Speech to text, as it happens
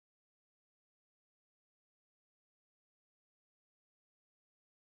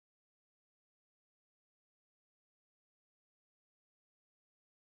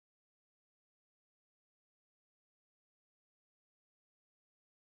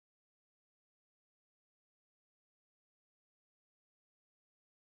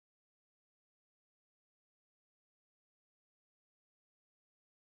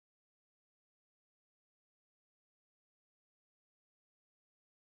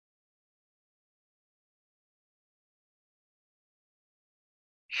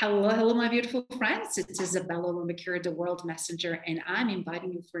Hello, hello, my beautiful friends. It's Isabella Lumacura, the World Messenger, and I'm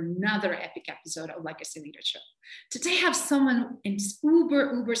inviting you for another epic episode of Legacy Leadership. Today, I have someone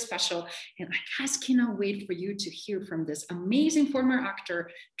uber special, and I just cannot wait for you to hear from this amazing former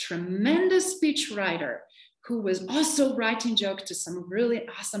actor, tremendous speechwriter, who was also writing jokes to some really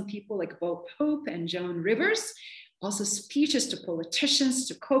awesome people like Bo Pope and Joan Rivers, also speeches to politicians,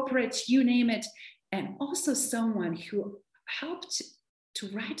 to corporates, you name it, and also someone who helped to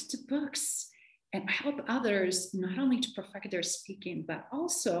write the books and help others not only to perfect their speaking, but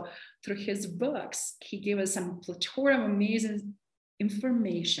also through his books, he gave us some plethora of amazing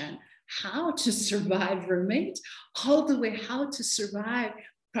information, how to survive roommate, all the way how to survive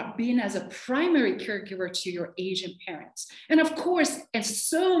being as a primary caregiver to your aging parents. And of course, and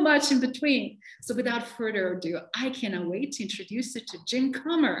so much in between. So without further ado, I cannot wait to introduce you to Jim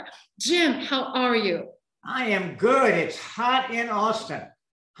Comer. Jim, how are you? I am good. It's hot in Austin.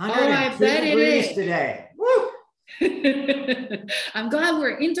 102 degrees today. Woo! I'm glad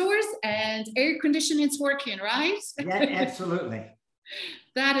we're indoors and air conditioning is working, right? Yeah, absolutely.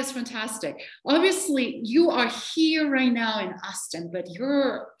 That is fantastic. Obviously, you are here right now in Austin, but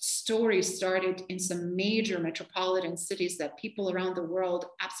your story started in some major metropolitan cities that people around the world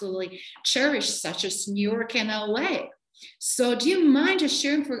absolutely cherish, such as New York and LA. So do you mind just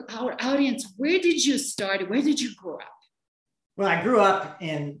sharing for our audience, where did you start? Where did you grow up? Well, I grew up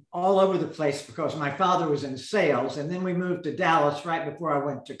in all over the place because my father was in sales. And then we moved to Dallas right before I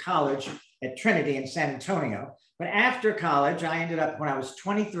went to college at Trinity in San Antonio. But after college, I ended up, when I was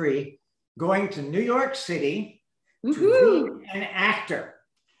 23, going to New York City to be an actor.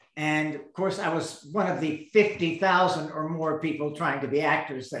 And of course, I was one of the 50,000 or more people trying to be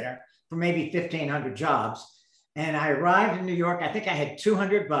actors there for maybe 1,500 jobs. And I arrived in New York. I think I had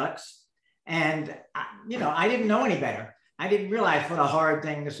 $200. And, I didn't know any better. I didn't realize what a hard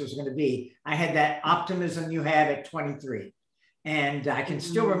thing this was going to be. I had that optimism you have at 23. And I can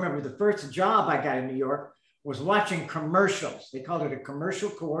still remember the first job I got in New York was watching commercials. They called it a commercial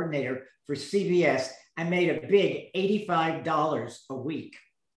coordinator for CBS. I made a big $85 a week.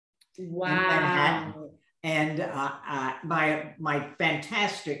 Wow. In Manhattan. And my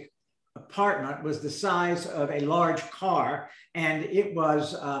fantastic apartment was the size of a large car, and it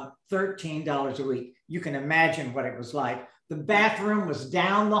was $13 a week. You can imagine what it was like. The bathroom was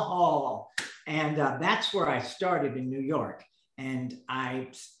down the hall, and that's where I started in New York. And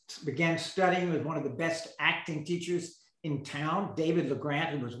I began studying with one of the best acting teachers in town, David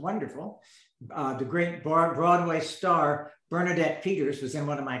LeGrand, who was wonderful. The great Broadway star, Bernadette Peters, was in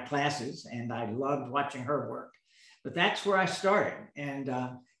one of my classes, and I loved watching her work. But that's where I started. And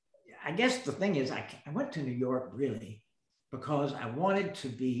I guess the thing is, I went to New York really because I wanted to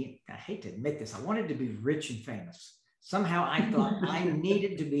be, I hate to admit this, I wanted to be rich and famous. Somehow I thought I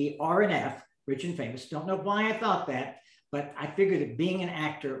needed to be R&F, rich and famous. Don't know why I thought that, but I figured that being an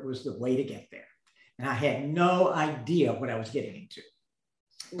actor was the way to get there. And I had no idea what I was getting into.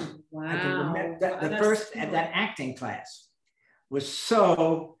 Wow. I can remember that acting class was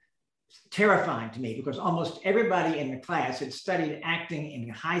so terrifying to me because almost everybody in the class had studied acting in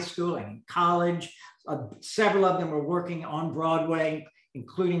high school and in college. Several of them were working on Broadway,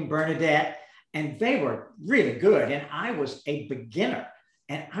 including Bernadette, and they were really good. And I was a beginner,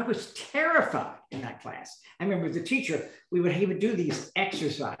 and I was terrified in that class. I remember the teacher, he would do these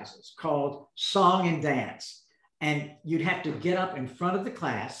exercises called song and dance, and you'd have to get up in front of the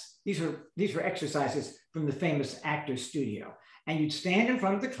class. These were exercises from the famous Actors Studio. And you'd stand in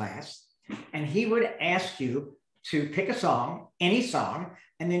front of the class, and he would ask you to pick a song, any song,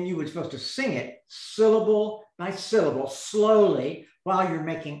 and then you were supposed to sing it syllable by syllable, slowly, while you're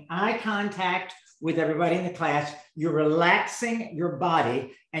making eye contact with everybody in the class. You're relaxing your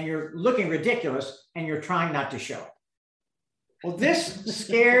body, and you're looking ridiculous, and you're trying not to show it. Well, this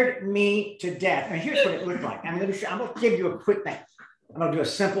scared me to death. And here's what it looked like. I'm going to give you a quick thing. I'm going to do a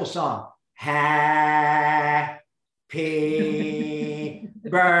simple song. Happy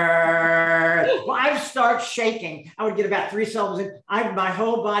birthday. Well, I'd start shaking. I would get about 3 syllables in. My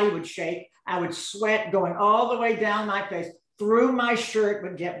whole body would shake. I would sweat going all the way down my face. Through my shirt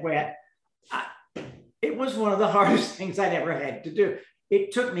would get wet. It was one of the hardest things I'd ever had to do.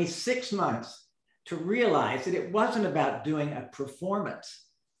 It took me 6 months to realize that it wasn't about doing a performance.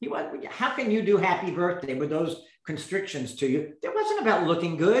 How can you do happy birthday with those constrictions to you? It wasn't about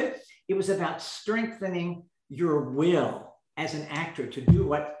looking good. It was about strengthening your will as an actor to do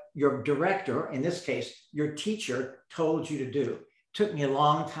what your director, in this case, your teacher, told you to do. It took me a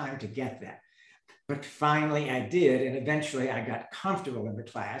long time to get that. But finally I did, and eventually I got comfortable in the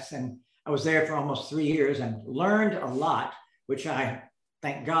class, and I was there for almost 3 years and learned a lot, which I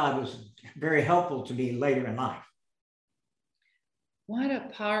thank God, was very helpful to me later in life. What a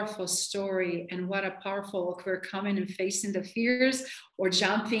powerful story, and what a powerful, we're coming and facing the fears or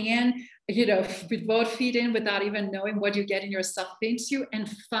jumping in, with both feet in without even knowing what you're getting yourself into, and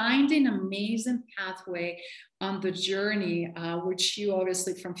finding an amazing pathway on the journey, which you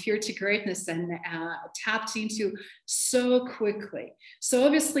obviously from fear to greatness and tapped into so quickly. So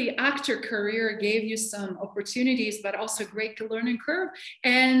obviously actor career gave you some opportunities, but also great learning curve,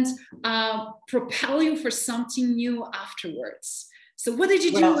 and propel you for something new afterwards. So what did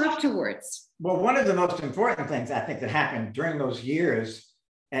you do afterwards? Well, one of the most important things I think that happened during those years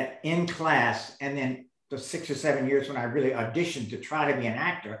in class, and then the 6 or 7 years when I really auditioned to try to be an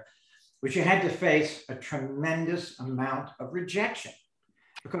actor, was you had to face a tremendous amount of rejection.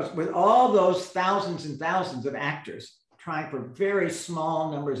 Because with all those thousands and thousands of actors trying for very small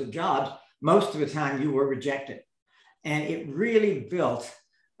numbers of jobs, most of the time you were rejected. And it really built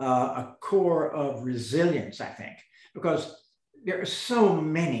a core of resilience, I think, because there are so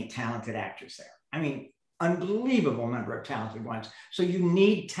many talented actors there. I mean, unbelievable number of talented ones. So you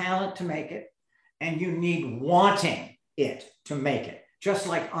need talent to make it, and you need wanting it to make it. Just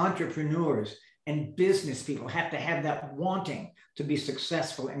like entrepreneurs and business people have to have that wanting to be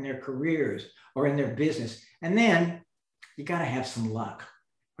successful in their careers or in their business. And then you got to have some luck,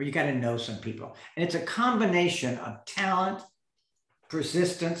 or you got to know some people. And it's a combination of talent,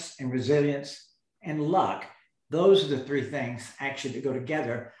 persistence, and resilience, and luck. Those are the three things actually that go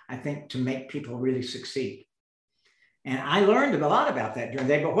together, I think, to make people really succeed. And I learned a lot about that during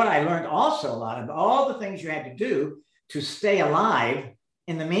the day, but what I learned also a lot of all the things you had to do to stay alive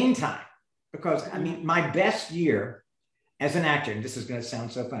in the meantime. Because I mean, my best year as an actor, and this is going to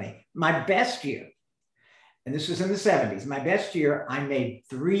sound so funny, my best year, and this was in the 70s, my best year, I made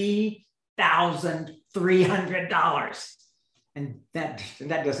 $3,300. And that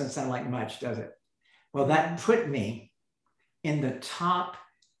doesn't sound like much, does it? Well, that put me in the top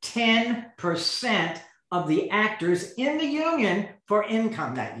 10% of the actors in the union for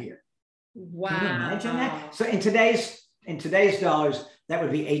income that year. Wow. Can you imagine that? So in today's dollars, that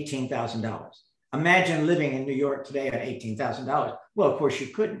would be $18,000. Imagine living in New York today at $18,000. Well, of course you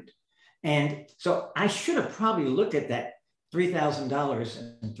couldn't. And so I should have probably looked at that $3,000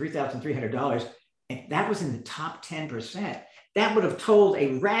 and $3,300, and that was in the top 10%. That would have told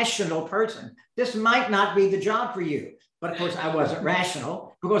a rational person, this might not be the job for you. But of course, I wasn't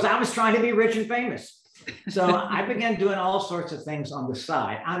rational because I was trying to be rich and famous. So I began doing all sorts of things on the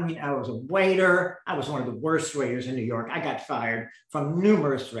side. I mean, I was a waiter. I was one of the worst waiters in New York. I got fired from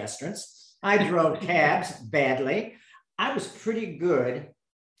numerous restaurants. I drove cabs badly. I was pretty good.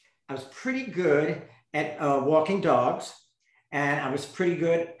 I was pretty good at walking dogs. And I was pretty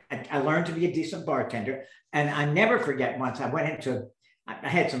good. I learned to be a decent bartender. And I never forget once I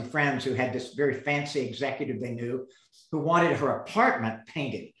had some friends who had this very fancy executive they knew who wanted her apartment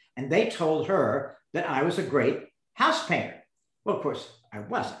painted. And they told her that I was a great house painter. Well, of course, I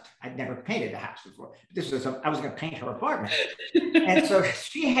wasn't. I'd never painted a house before. I was going to paint her apartment. And so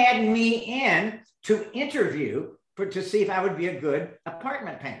she had me in to interview to see if I would be a good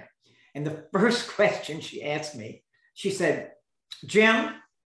apartment painter. And the first question she asked me, she said, Jim,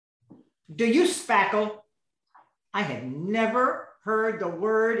 do you spackle? I had never heard the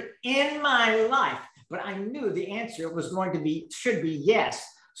word in my life, but I knew the answer should be yes.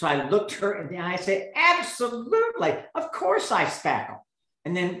 So I looked her in the eye and said, absolutely, of course I spackle.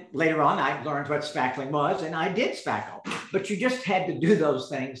 And then later on, I learned what spackling was, and I did spackle. But you just had to do those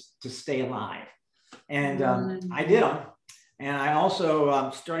things to stay alive. And I did them. And I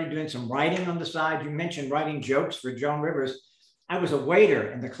also started doing some writing on the side. You mentioned writing jokes for Joan Rivers. I was a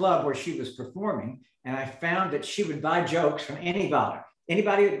waiter in the club where she was performing, and I found that she would buy jokes from anybody.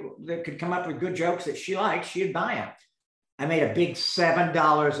 Anybody that could come up with good jokes that she liked, she'd buy them. I made a big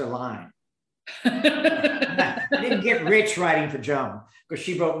 $7 a line. I didn't get rich writing for Joan because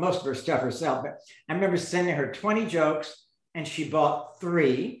she wrote most of her stuff herself. But I remember sending her 20 jokes, and she bought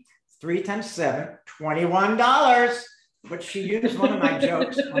 3 times 7, $21. But she used one of my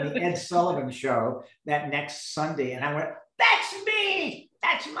jokes on the Ed Sullivan Show that next Sunday, and I went, "That's me!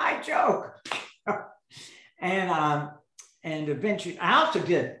 That's my joke!" And eventually, I also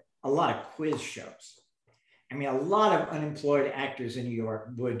did a lot of quiz shows. I mean, a lot of unemployed actors in New York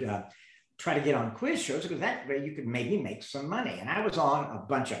would try to get on quiz shows because that way you could maybe make some money. And I was on a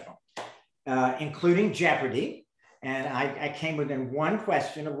bunch of them, including Jeopardy. And I came within one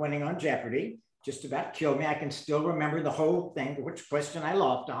question of winning on Jeopardy. Just about killed me. I can still remember the whole thing, which question I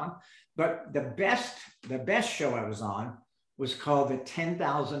lost on. But the best show I was on was called the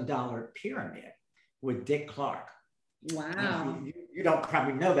 $10,000 Pyramid with Dick Clark. Wow. You don't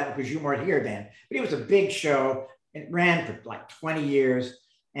probably know that because you weren't here then, but it was a big show. It ran for like 20 years,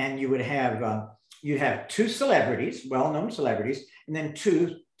 and you would have you'd have two celebrities, well-known celebrities, and then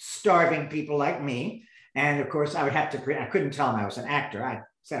two starving people like me. And of course, I would have to. I couldn't tell them I was an actor. I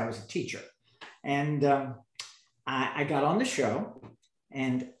said I was a teacher, and I got on the show.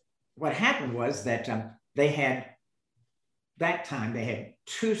 And what happened was that they had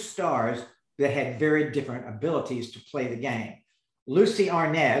two stars that had very different abilities to play the game. Lucy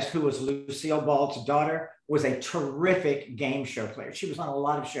Arnaz, who was Lucille Ball's daughter, was a terrific game show player. She was on a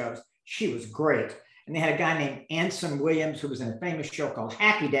lot of shows. She was great. And they had a guy named Anson Williams, who was in a famous show called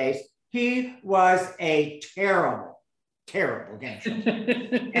Happy Days. He was a terrible, terrible game show.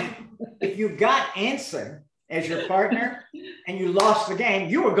 And if you got Anson as your partner and you lost the game,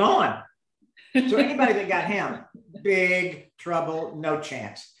 you were gone. So anybody that got him, big trouble, no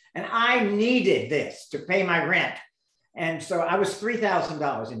chance. And I needed this to pay my rent. And so I was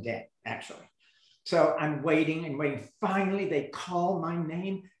 $3,000 in debt, actually. So I'm waiting and waiting. Finally, they call my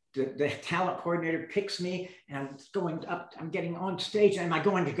name. The talent coordinator picks me, and I'm going up. I'm getting on stage. Am I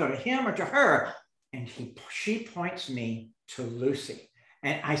going to go to him or to her? And she points me to Lucy.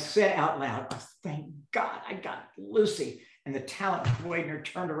 And I said out loud, oh, thank God I got Lucy. And the talent coordinator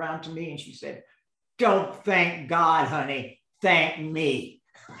turned around to me and she said, don't thank God, honey. Thank me.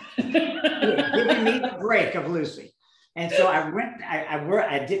 Giving me the break of Lucy. And so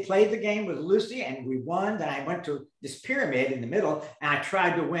I did play the game with Lucy, and we won. Then I went to this pyramid in the middle, and I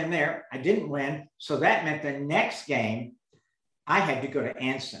tried to win there. I didn't win. So that meant the next game, I had to go to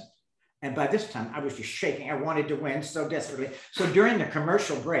Anson. And by this time, I was just shaking. I wanted to win so desperately. So during the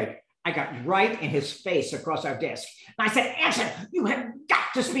commercial break, I got right in his face across our desk. And I said, Anson, you have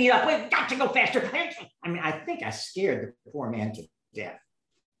got to speed up. We've got to go faster. I mean, I think I scared the poor man to death.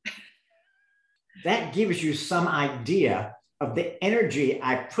 That gives you some idea of the energy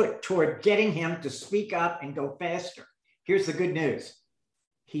I put toward getting him to speak up and go faster. Here's the good news.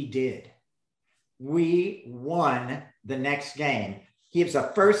 He did. We won the next game. He was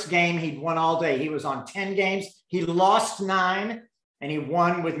the first game he'd won all day. He was on 10 games. He lost 9 and he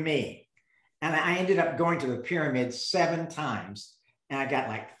won with me. And I ended up going to the pyramid 7 times. And I got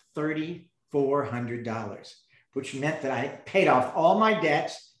like $3,400, which meant that I paid off all my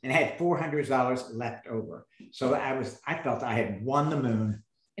debts and had $400 left over. So I felt I had won the moon.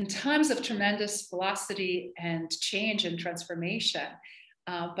 In times of tremendous velocity and change and transformation,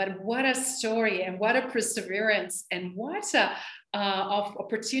 but what a story and what a perseverance and what a of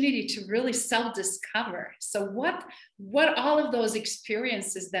opportunity to really self-discover. So what all of those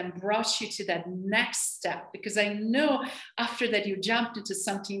experiences then brought you to that next step? Because I know after that you jumped into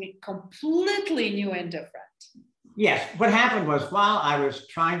something completely new and different. Yes, what happened was while I was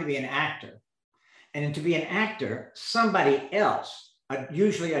trying to be an actor, and to be an actor, somebody else,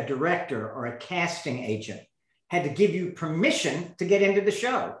 usually a director or a casting agent, had to give you permission to get into the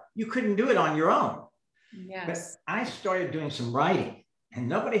show. You couldn't do it on your own. Yes. But I started doing some writing, and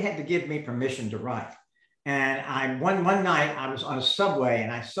nobody had to give me permission to write. And one night I was on a subway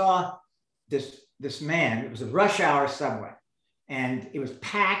and I saw this man. It was a rush hour subway, and it was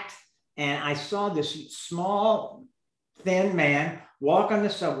packed. And I saw this small, thin man walk on the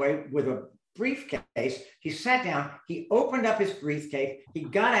subway with a briefcase. He sat down, he opened up his briefcase, he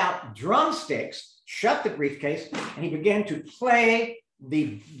got out drumsticks, shut the briefcase, and he began to play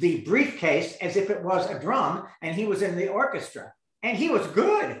the briefcase as if it was a drum, and he was in the orchestra. And he was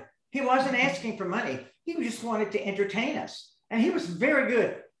good. He wasn't asking for money. He just wanted to entertain us. And he was very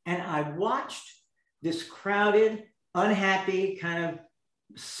good. And I watched this crowded, unhappy, kind of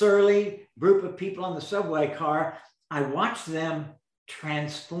surly group of people on the subway car. I watched them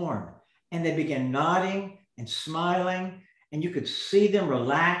transform, and they began nodding and smiling, and you could see them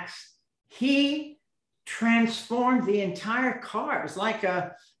relax. He transformed the entire car. It was like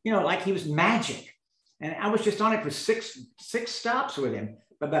like he was magic. And I was just on it for six stops with him.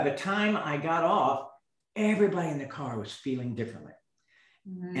 But by the time I got off, everybody in the car was feeling differently.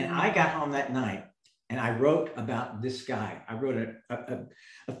 Mm. And I got home that night and I wrote about this guy. I wrote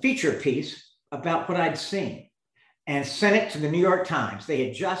a feature piece about what I'd seen and sent it to the New York Times. They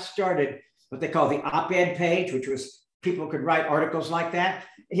had just started what they call the op-ed page, which was people could write articles like that.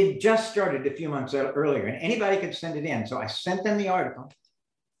 It had just started a few months earlier, and anybody could send it in. So I sent them the article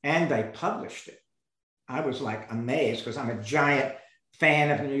and they published it. I was like amazed because I'm a giant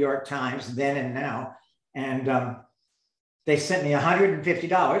fan of the New York Times then and now. And they sent me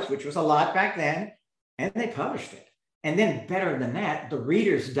 $150, which was a lot back then, and they published it. And then better than that, the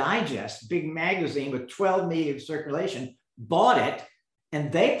Reader's Digest, big magazine with 12 million circulation, bought it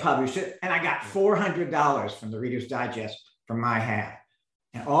And they published it, and I got $400 from the Reader's Digest for my half.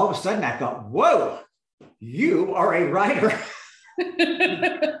 And all of a sudden I thought, whoa, you are a writer.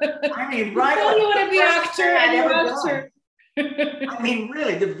 I mean, right? You want to be actor and actor. I mean,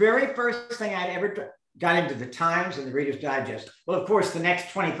 really, the very first thing I'd ever got into the Times and the Reader's Digest. Well, of course, the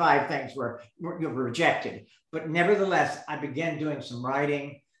next 25 things were rejected. But nevertheless, I began doing some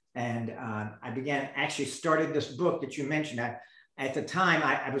writing, and I actually started this book that you mentioned. At the time,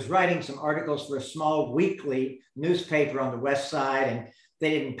 I was writing some articles for a small weekly newspaper on the West Side, and they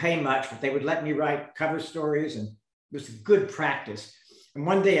didn't pay much, but they would let me write cover stories, and it was good practice. And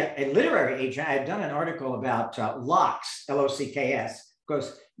one day, a literary agent, I had done an article about locks, L-O-C-K-S,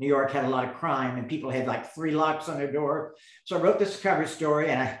 because New York had a lot of crime and people had like 3 locks on their door. So I wrote this cover story,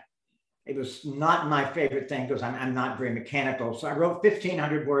 and it was not my favorite thing because I'm not very mechanical. So I wrote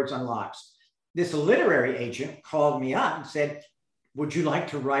 1,500 words on locks. This literary agent called me up and said, would you like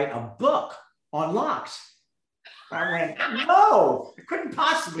to write a book on locks? I went, no, I couldn't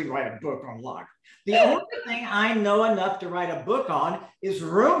possibly write a book on locks. The only thing I know enough to write a book on is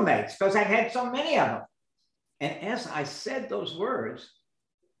roommates, because I've had so many of them. And as I said those words,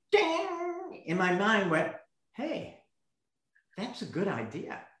 ding, in my mind went, hey, that's a good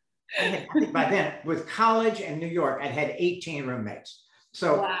idea. I think by then, with college and New York, I'd had 18 roommates.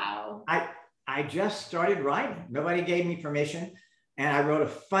 So wow. I just started writing. Nobody gave me permission. And I wrote a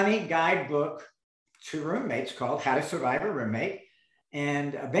funny guidebook to roommates called How to Survive a Roommate.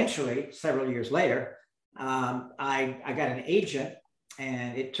 And eventually, several years later, I got an agent,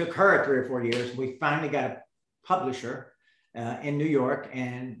 and it took her 3 or 4 years. We finally got a publisher in New York,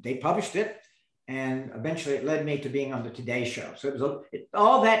 and they published it. And eventually it led me to being on the Today Show. So it was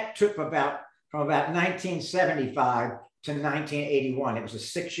all that took from about 1975 to 1981. It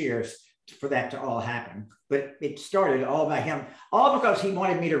was 6 years for that to all happen. But it started all by him, all because he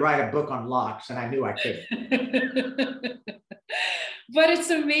wanted me to write a book on locks, and I knew I couldn't. But it's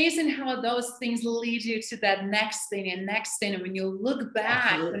amazing how those things lead you to that next thing and next thing. And when you look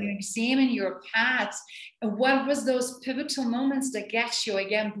back, absolutely, when you examine your paths, what was those pivotal moments that get you,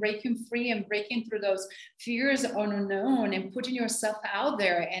 again, breaking free and breaking through those fears of unknown and putting yourself out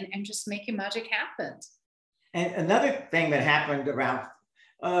there and just making magic happen. And another thing that happened around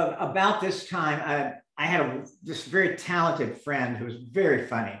about this time, I had this very talented friend who was very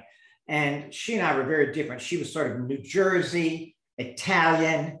funny. And she and I were very different. She was sort of New Jersey,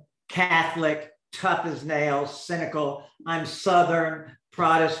 Italian, Catholic, tough as nails, cynical. I'm Southern,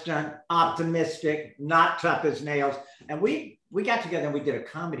 Protestant, optimistic, not tough as nails. And we got together and we did a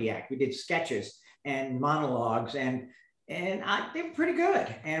comedy act. We did sketches and monologues, and they were pretty good.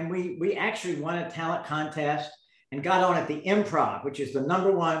 And we actually won a talent contest and got on at the Improv, which is the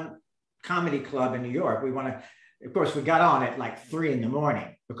 #1 comedy club in New York. Of course, we got on at like 3 in the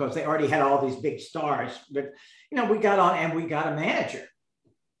morning because they already had all these big stars. But, we got on and we got a manager,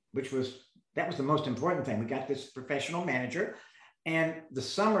 that was the most important thing. We got this professional manager. And the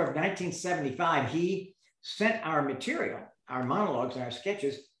summer of 1975, he sent our material, our monologues and our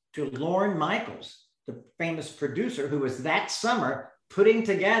sketches, to Lorne Michaels, the famous producer who was that summer putting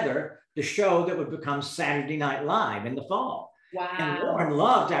together the show that would become Saturday Night Live in the fall. Wow. And Lorne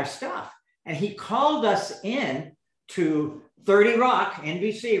loved our stuff. And he called us in to 30 Rock,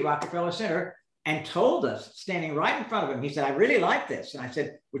 NBC, Rockefeller Center, and told us, standing right in front of him, he said, I really like this. And I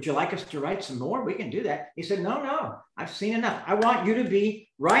said, would you like us to write some more? We can do that. He said, no, I've seen enough. I want you to be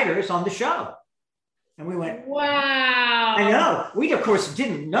writers on the show. And we went, wow. I know. We, of course,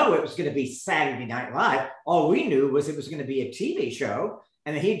 didn't know it was going to be Saturday Night Live. All we knew was it was going to be a TV show.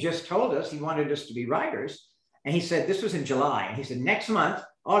 And he just told us he wanted us to be writers. And he said, this was in July. And he said, next month,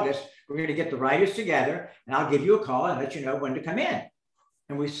 August, we're going to get the writers together and I'll give you a call and let you know when to come in.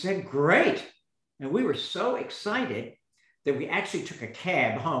 And we said, great. And we were so excited that we actually took a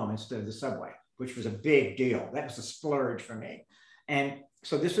cab home instead of the subway, which was a big deal. That was a splurge for me. And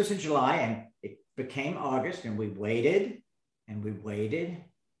so this was in July, and it became August, and we waited and we waited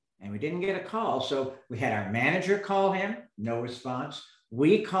and we didn't get a call. So we had our manager call him, no response.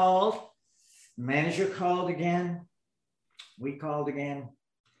 We called, manager called again. We called again.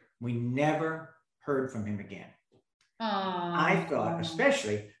 We never heard from him again. I thought,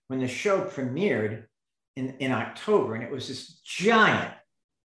 especially when the show premiered in October, and it was this giant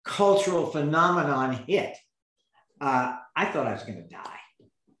cultural phenomenon hit, I thought I was going to die.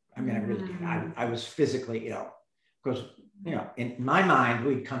 I mean, I really did. I was physically ill because, in my mind,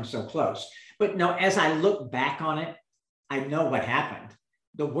 we'd come so close. But no, as I look back on it, I know what happened.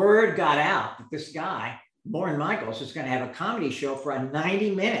 The word got out that this guy, Lorne Michaels, is going to have a comedy show for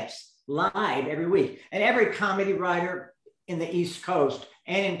 90 minutes live every week. And every comedy writer in the East Coast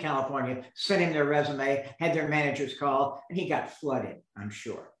and in California sent him their resume, had their managers call, and he got flooded, I'm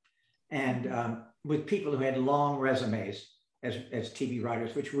sure. And with people who had long resumes as TV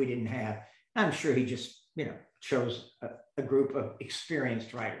writers, which we didn't have. I'm sure he just, chose a group of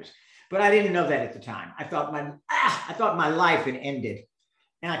experienced writers. But I didn't know that at the time. I thought my life had ended.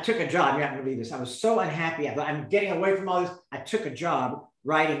 And I took a job. You're not going to believe this. I was so unhappy. I thought, I'm getting away from all this. I took a job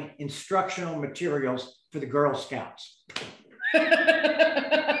writing instructional materials for the Girl Scouts.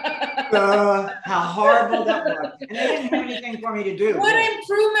 How horrible that was. And they didn't have anything for me to do. What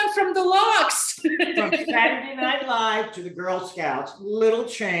improvement from the Locks. From Saturday Night Live to the Girl Scouts, little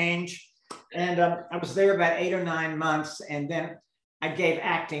change. And I was there about 8 or 9 months. And then I gave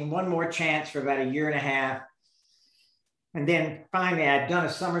acting one more chance for about a year and a half. And then finally, I'd done a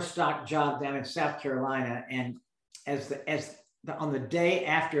summer stock job down in South Carolina. And on the day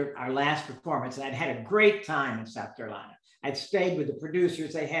after our last performance, I'd had a great time in South Carolina. I'd stayed with the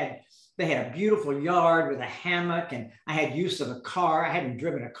producers. They had a beautiful yard with a hammock, and I had use of a car. I hadn't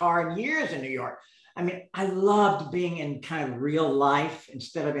driven a car in years in New York. I mean, I loved being in kind of real life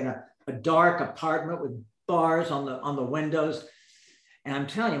instead of in a dark apartment with bars on the windows. And I'm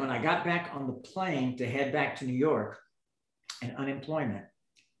telling you, when I got back on the plane to head back to New York and unemployment,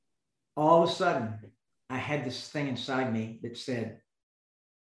 all of a sudden, I had this thing inside me that said,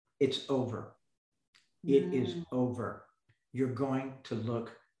 it's over. It is over. You're going to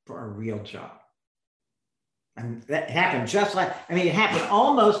look for a real job. And that happened it happened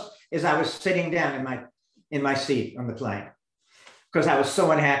almost as I was sitting down in my seat on the plane, because I was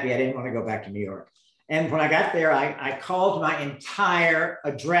so unhappy. I didn't want to go back to New York. And when I got there, I called my entire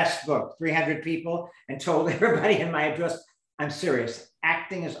address book, 300 people, and told everybody in my address, I'm serious.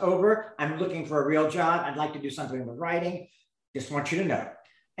 Acting is over. I'm looking for a real job. I'd like to do something with writing. Just want you to know.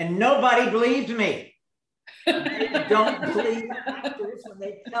 And nobody believed me. They don't believe actors when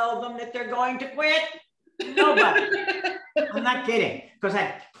they tell them that they're going to quit. Nobody. I'm not kidding, because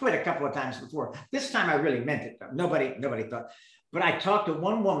I quit a couple of times before. This time I really meant it, though. Nobody thought. But I talked to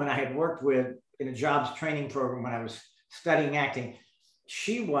one woman I had worked with in a jobs training program when I was studying acting.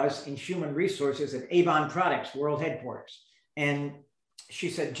 She was in human resources at Avon Products, world headquarters. And she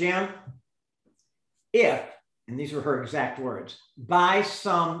said, Jim, if, and these were her exact words, by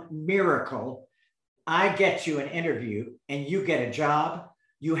some miracle, I get you an interview and you get a job,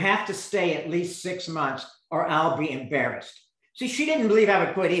 you have to stay at least 6 months or I'll be embarrassed. See, she didn't believe I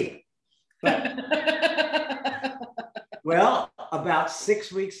would quit either. But, well, about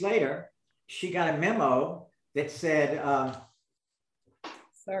 6 weeks later, she got a memo that said,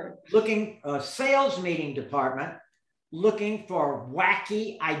 sales meeting department looking for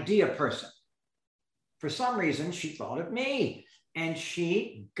wacky idea person. For some reason, she thought of me, and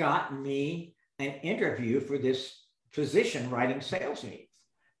she got me an interview for this position writing sales meetings.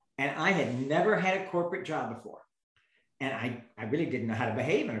 And I had never had a corporate job before. And I really didn't know how to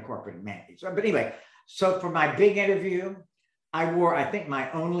behave in a corporate management. But anyway, so for my big interview, I wore, I think,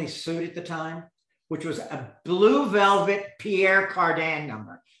 my only suit at the time, which was a blue velvet Pierre Cardin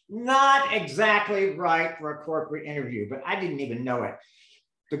number. Not exactly right for a corporate interview, but I didn't even know it.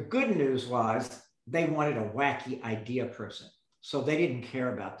 The good news was they wanted a wacky idea person. So they didn't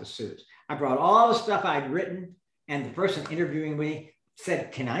care about the suits. I brought all the stuff I'd written, and the person interviewing me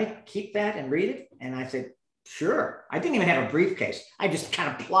said, can I keep that and read it? And I said, sure. I didn't even have a briefcase. I just kind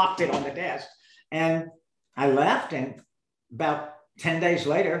of plopped it on the desk. And I left, and about 10 days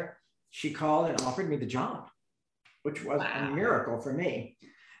later, she called and offered me the job, which was a miracle for me.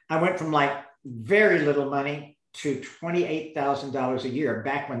 I went from like very little money to $28,000 a year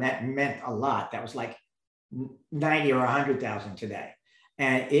back when that meant a lot. That was like 90 or 100,000 today.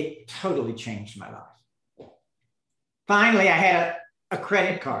 And it totally changed my life. Finally, I had a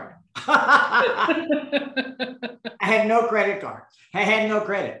credit card. I had no credit card. I had no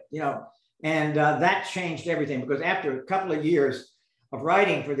credit, and that changed everything, because after a couple of years of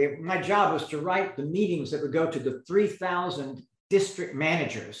writing my job was to write the meetings that would go to the 3,000 district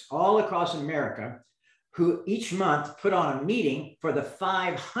managers all across America, who each month put on a meeting for the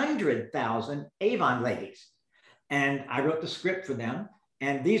 500,000 Avon ladies. And I wrote the script for them.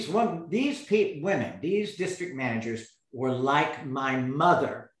 And these women, these district managers were like my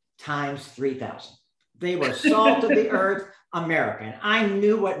mother times 3,000. They were salt of the earth America. And I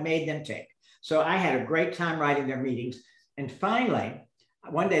knew what made them tick. So I had a great time writing their meetings. And finally,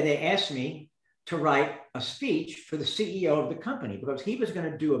 one day they asked me to write a speech for the CEO of the company, because he was going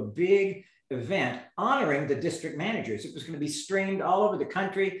to do a big event honoring the district managers. It was going to be streamed all over the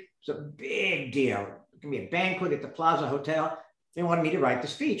country. It was a big deal. It was going to be a banquet at the Plaza Hotel. They wanted me to write the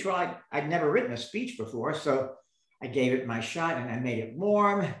speech. Well, I'd never written a speech before. So I gave it my shot, and I made it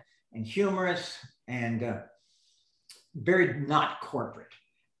warm and humorous and very not corporate.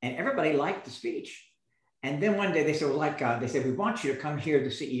 And everybody liked the speech. And then one day they said, well, they said, we want you to come here, the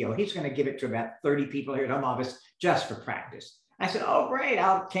CEO. He's going to give it to about 30 people here at home office just for practice. I said, oh, great.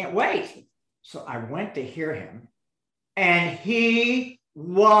 I can't wait. So I went to hear him, and he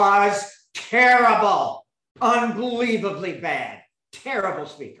was terrible, unbelievably bad, terrible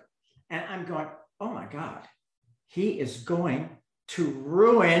speaker. And I'm going, oh my God, he is going to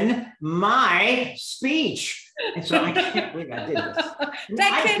ruin my speech. And so I can't believe I did this.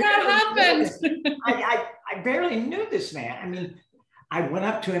 That cannot happen. I barely knew this man. I mean, I went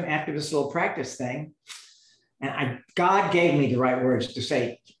up to him after this little practice thing, and God gave me the right words to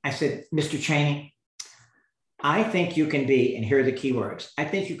say. I said, Mr. Cheney, I think you can be, and here are the key words, I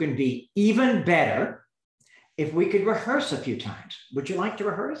think you can be even better if we could rehearse a few times. Would you like to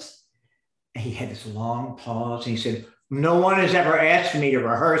rehearse? And he had this long pause, and he said, no one has ever asked me to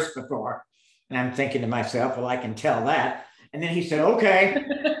rehearse before. And I'm thinking to myself, well, I can tell that. And then he said, okay,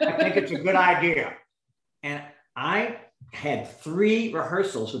 I think it's a good idea. And I had 3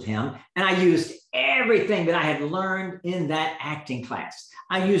 rehearsals with him, and I used everything that I had learned in that acting class.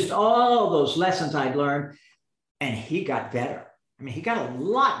 I used all those lessons I'd learned, and he got better. I mean, he got a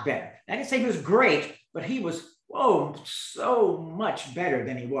lot better. I didn't say he was great, but he was, so much better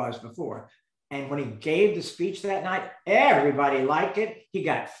than he was before. And when he gave the speech that night, everybody liked it. He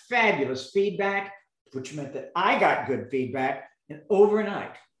got fabulous feedback, which meant that I got good feedback. And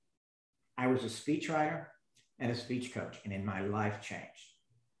overnight, I was a speechwriter and a speech coach, and in my life changed.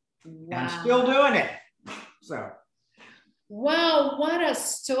 Wow. And I'm still doing it. So. Wow, what a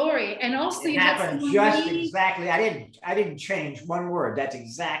story. And also it happened just exactly. I didn't change one word. That's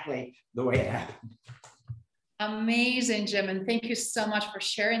exactly the way it happened. Amazing, Jim. And thank you so much for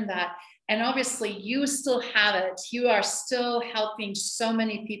sharing that. And obviously you still have it. You are still helping so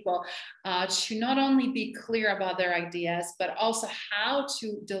many people to not only be clear about their ideas, but also how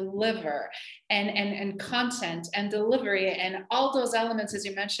to deliver and content and delivery and all those elements, as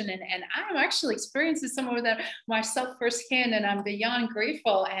you mentioned. And I'm actually experiencing some of them myself firsthand, and I'm beyond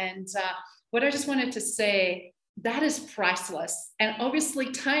grateful. And what I just wanted to say, that is priceless and obviously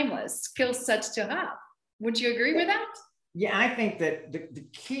timeless skill sets to have. Would you agree with that? Yeah, I think that the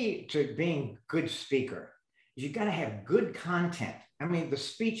key to being a good speaker is you got to have good content. I mean, the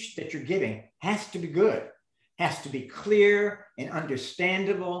speech that you're giving has to be good, has to be clear and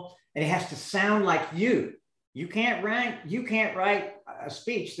understandable, and it has to sound like you. You can't write a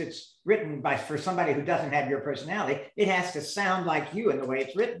speech that's written for somebody who doesn't have your personality. It has to sound like you in the way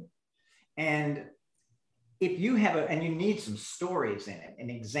it's written. And if you have and you need some stories in it and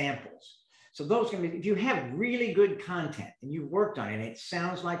examples. So those can be, if you have really good content and you worked on it, and it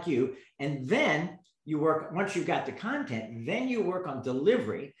sounds like you, and then you work, once you've got the content, then you work on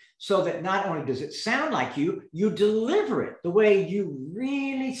delivery so that not only does it sound like you, you deliver it the way you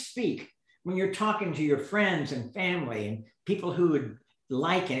really speak when you're talking to your friends and family and people who would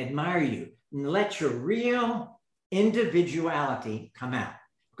like and admire you. And let your real individuality come out,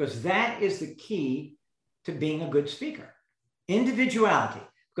 because that is the key to being a good speaker. Individuality.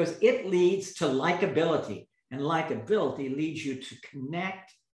 Because it leads to likability, and likability leads you to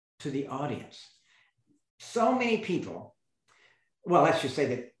connect to the audience. So many people, well, let's just say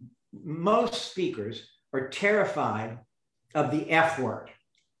that most speakers are terrified of the F word.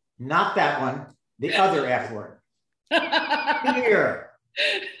 Not that one, the other F word. Fear.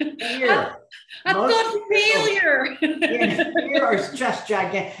 Fear. I thought failure. Fear is just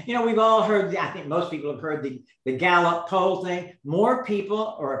gigantic. You know, we've all heard, I think most people have heard the Gallup poll thing. More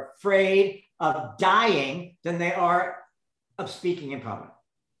people are afraid of dying than they are of speaking in public.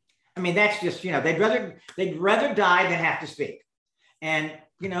 I mean, that's just, you know, they'd rather die than have to speak. And,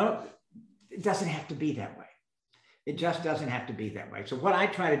 you know, it doesn't have to be that way. It just doesn't have to be that way. So what I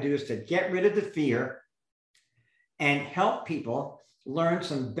try to do is to get rid of the fear and help people learn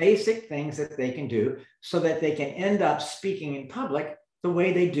some basic things that they can do so that they can end up speaking in public the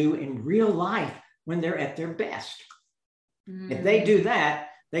way they do in real life when they're at their best. If they do that,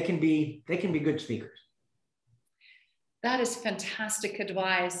 they can be good speakers. That is fantastic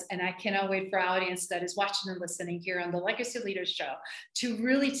advice. And I cannot wait for our audience that is watching and listening here on the Legacy Leaders Show to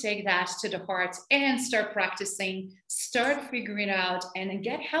really take that to the heart and start practicing, start figuring out, and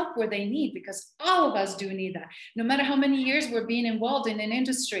get help where they need, because all of us do need that. No matter how many years we're being involved in an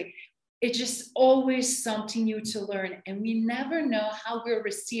industry, it's just always something new to learn. And we never know how we're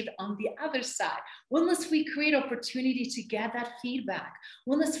received on the other side, unless we create opportunity to get that feedback,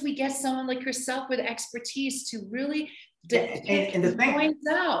 unless we get someone like yourself with expertise to really and the thing, points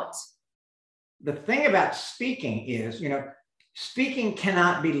out. the thing about speaking is, speaking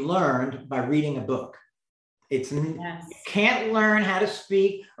cannot be learned by reading a book. You can't learn how to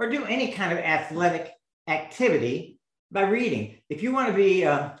speak or do any kind of athletic activity by reading. If you want to be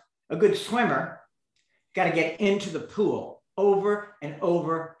a good swimmer, got to get into the pool over and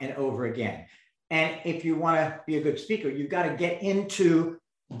over and over again. And if you want to be a good speaker, you've got to get into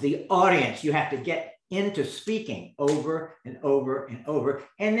the audience. You have to get into speaking over and over and over,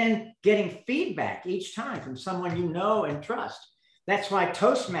 and then getting feedback each time from someone you know and trust. That's why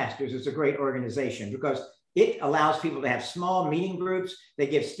Toastmasters is a great organization, because it allows people to have small meeting groups. They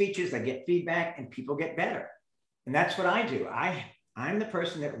give speeches, they get feedback, and people get better. And that's what I do. I'm the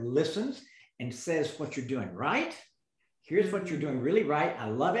person that listens and says what you're doing right. Here's what you're doing really right. I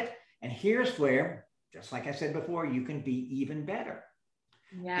love it. And here's where, just like I said before, you can be even better.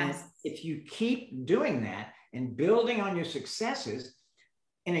 Yes. And if you keep doing that and building on your successes,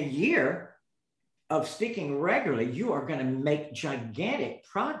 in a year of speaking regularly, you are going to make gigantic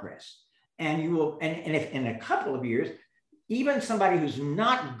progress. And you will, and if in a couple of years, even somebody who's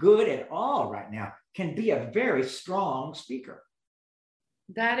not good at all right now can be a very strong speaker.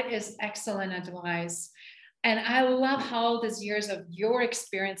 That is excellent advice. And I love how these years of your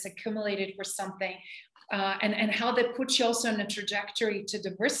experience accumulated for something, and how they put you also on a trajectory to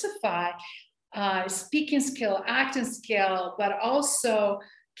diversify speaking skill, acting skill, but also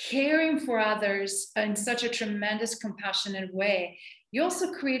caring for others in such a tremendous, compassionate way. You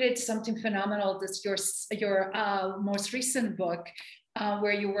also created something phenomenal. This your most recent book,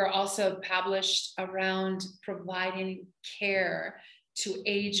 where you were also published around providing care to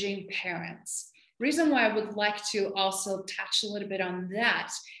aging parents. Reason why I would like to also touch a little bit on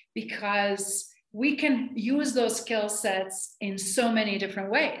that, because we can use those skill sets in so many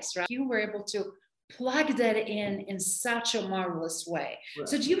different ways, right? You were able to plug that in such a marvelous way. Right.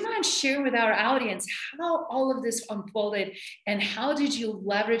 So do you mind sharing with our audience how all of this unfolded, and how did you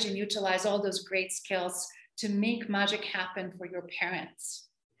leverage and utilize all those great skills to make magic happen for your parents?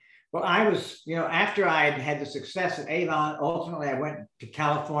 Well, I was, after I had the success at Avon, ultimately I went to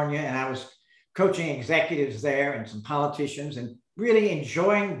California and I was coaching executives there and some politicians, and really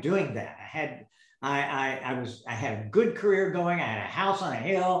enjoying doing that. I had a good career going. I had a house on a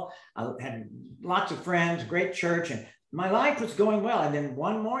hill. I had lots of friends, great church, and my life was going well. And then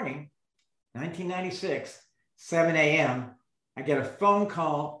one morning, 1996, 7 a.m., I get a phone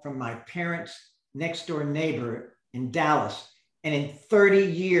call from my parents' next door neighbor in Dallas. And in 30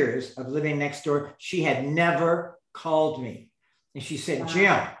 years of living next door, she had never called me. And she said,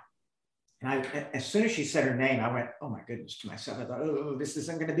 Jim. And as soon as she said her name, I went, oh my goodness, to myself. I thought, oh, this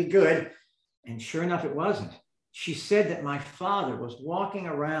isn't going to be good. And sure enough, it wasn't. She said that my father was walking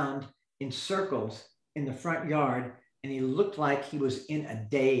around in circles in the front yard, and he looked like he was in a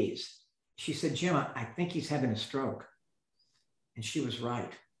daze. She said, Jim, I think he's having a stroke. And she was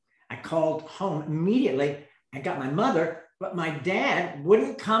right. I called home immediately. I got my mother, but my dad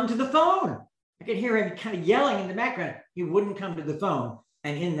wouldn't come to the phone. I could hear him kind of yelling in the background. He wouldn't come to the phone.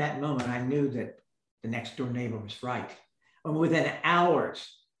 And in that moment, I knew that the next door neighbor was right. And within hours,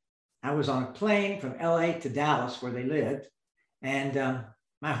 I was on a plane from LA to Dallas, where they lived, and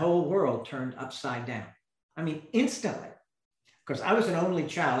my whole world turned upside down. I mean, instantly, because I was an only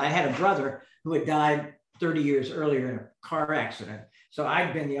child. I had a brother who had died 30 years earlier in a car accident. So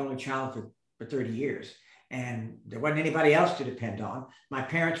I'd been the only child for 30 years, and there wasn't anybody else to depend on. My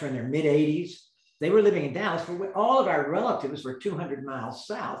parents were in their mid-80s. They were living in Dallas, but all of our relatives were 200 miles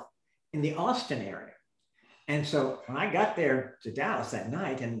south in the Austin area. And so when I got there to Dallas that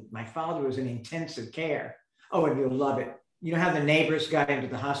night, and my father was in intensive care. Oh, and you'll love it. You know how the neighbors got into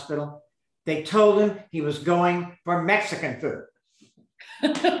the hospital? They told him he was going for Mexican food.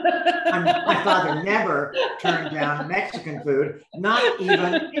 My father never turned down Mexican food, not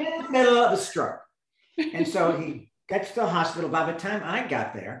even in the middle of a stroke. And so he gets to the hospital. By the time I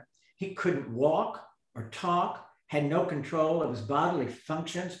got there, he couldn't walk or talk, had no control of his bodily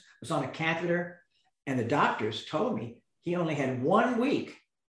functions, was on a catheter. And the doctors told me he only had 1 week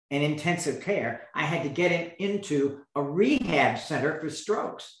in intensive care. I had to get him into a rehab center for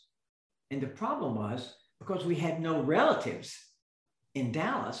strokes. And the problem was, because we had no relatives in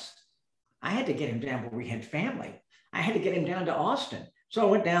Dallas, I had to get him down where we had family. I had to get him down to Austin. So I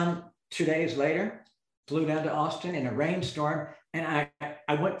went down 2 days later, flew down to Austin in a rainstorm, and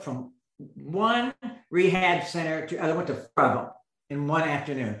I went from one rehab center to, I went to 4 of them in one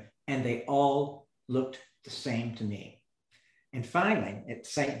afternoon, and they all looked the same to me. And finally, at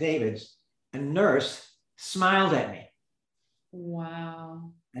St. David's, a nurse smiled at me.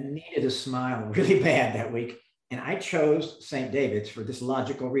 Wow. I needed a smile really bad that week. And I chose St. David's for this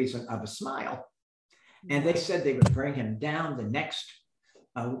logical reason of a smile. And they said they would bring him down the next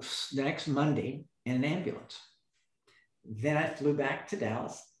Monday in an ambulance. Then I flew back to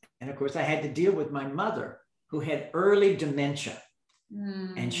Dallas. And of course, I had to deal with my mother, who had early dementia.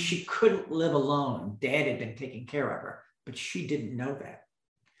 And she couldn't live alone. Dad had been taking care of her, but she didn't know that.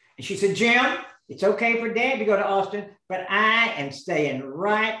 And she said, Jim, it's okay for Dad to go to Austin, but I am staying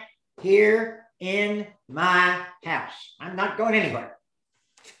right here in my house. I'm not going anywhere.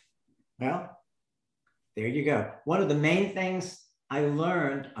 Well, there you go. One of the main things I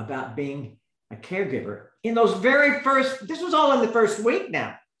learned about being a caregiver in those very first, this was all in the first week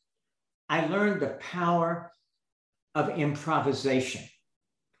now, I learned the power of improvisation.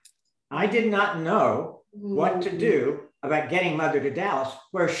 I did not know what to do about getting Mother to Dallas,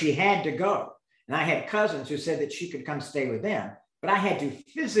 where she had to go. And I had cousins who said that she could come stay with them, but I had to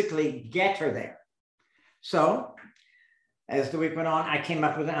physically get her there. So as the week went on, I came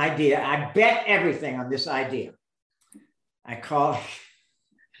up with an idea. I bet everything on this idea. I called,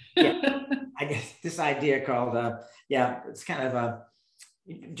 I guess this idea called, it's kind of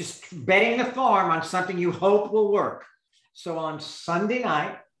just betting the farm on something you hope will work. So on Sunday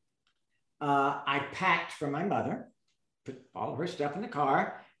night, I packed for my mother, put all of her stuff in the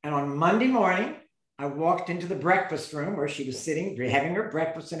car. And on Monday morning, I walked into the breakfast room where she was sitting, having her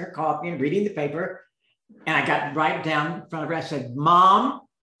breakfast and her coffee and reading the paper. And I got right down in front of her. I said, Mom,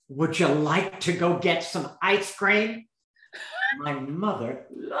 would you like to go get some ice cream? My mother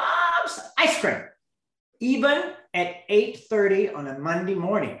loves ice cream. Even at 8:30 on a Monday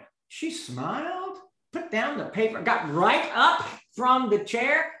morning, she smiled, put down the paper, got right up from the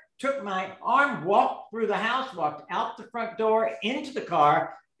chair, took my arm, walked through the house, walked out the front door, into the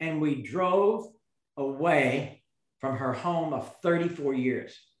car, and we drove away from her home of 34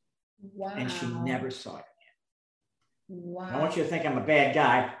 years. Wow. And she never saw it again. Wow. I want you to think I'm a bad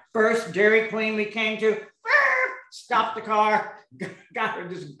guy. First Dairy Queen we came to, stopped the car, got her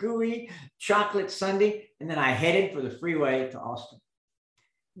this gooey chocolate sundae, and then I headed for the freeway to Austin.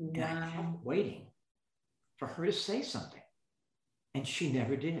 Wow. And I kept waiting for her to say something. And she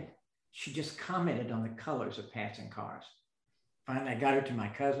never did. She just commented on the colors of passing cars. Finally, I got her to my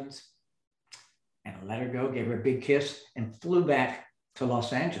cousins and I let her go, gave her a big kiss, and flew back to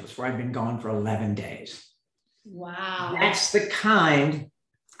Los Angeles, where I'd been gone for 11 days. Wow. That's the kind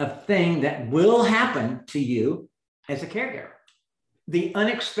of thing that will happen to you as a caregiver. The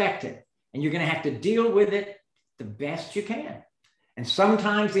unexpected, and you're going to have to deal with it the best you can. And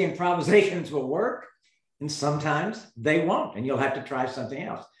sometimes the improvisations will work, and sometimes they won't, and you'll have to try something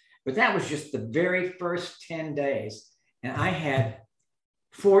else. But that was just the very first 10 days. And I had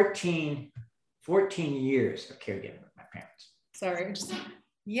 14 years of caregiving with my parents. Sorry.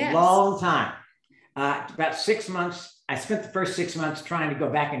 Yes. Long time. About 6 months, I spent the first 6 months trying to go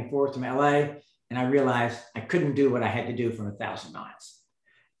back and forth from LA, and I realized I couldn't do what I had to do from 1,000 miles.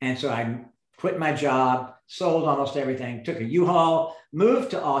 And so I quit my job, sold almost everything, took a U-Haul,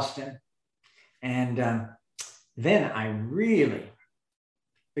 moved to Austin, and then I really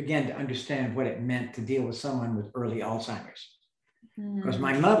began to understand what it meant to deal with someone with early Alzheimer's. Because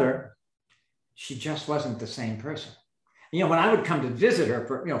my mother, she just wasn't the same person. You know, when I would come to visit her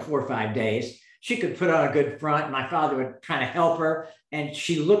for 4 or 5 days, she could put on a good front. My father would try to help her, and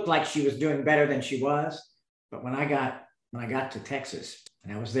she looked like she was doing better than she was. But when I got to Texas,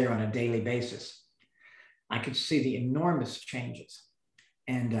 and I was there on a daily basis, I could see the enormous changes.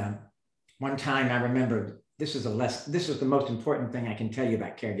 And one time I remember, this is the most important thing I can tell you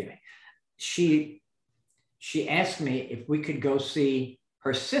about caregiving. She asked me if we could go see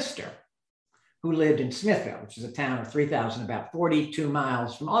her sister, who lived in Smithville, which is a town of 3,000, about 42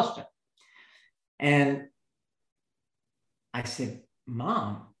 miles from Austin. And I said,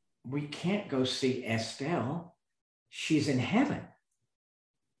 Mom, we can't go see Estelle. She's in heaven.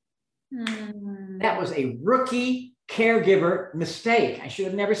 That was a rookie caregiver mistake. I should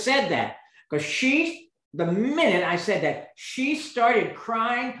have never said that, because the minute I said that, she started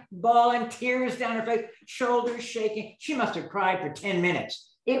crying, bawling, tears down her face, shoulders shaking. She must have cried for 10 minutes.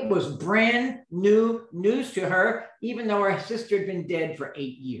 It was brand new news to her, even though her sister had been dead for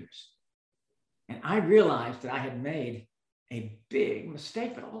 8 years. And I realized that I had made a big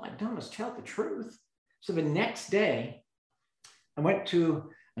mistake, but all I'd done was tell the truth. So the next day, I went to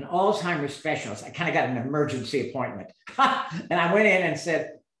an Alzheimer's specialist. I kind of got an emergency appointment. And I went in and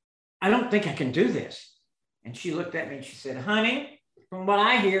said, I don't think I can do this. And she looked at me and she said, honey, from what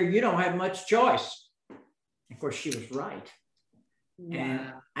I hear, you don't have much choice. Of course, she was right. Wow.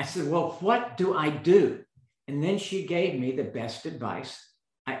 And I said, well, what do I do? And then she gave me the best advice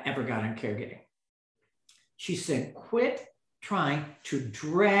I ever got on caregiving. She said, quit trying to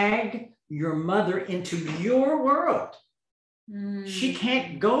drag your mother into your world. She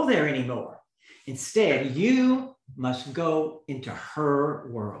can't go there anymore. Instead, you must go into her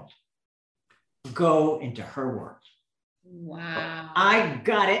world. Go into her world. Wow. I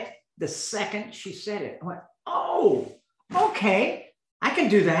got it the second she said it. I went, oh, okay, I can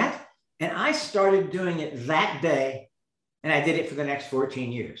do that. And I started doing it that day, and I did it for the next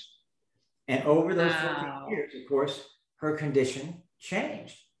 14 years. And over those 14 years, of course, her condition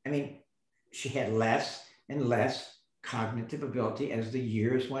changed. I mean, she had less and less cognitive ability as the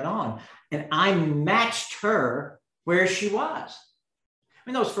years went on. And I matched her where she was. I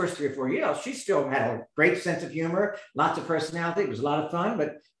mean, those first 3 or 4 years, she still had a great sense of humor, lots of personality. It was a lot of fun,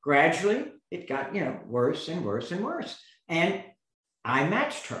 but gradually it got, worse and worse and worse. And I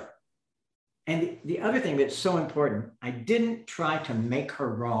matched her. And the other thing that's so important, I didn't try to make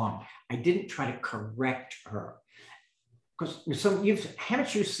her wrong. I didn't try to correct her. Because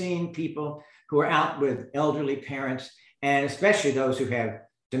haven't you seen people who are out with elderly parents, and especially those who have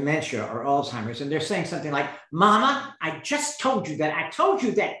dementia or Alzheimer's, and they're saying something like, Mama, I just told you that. I told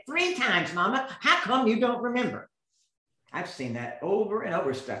you that 3 times, Mama. How come you don't remember? I've seen that over and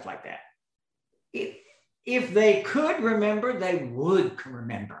over, stuff like that. If they could remember, they would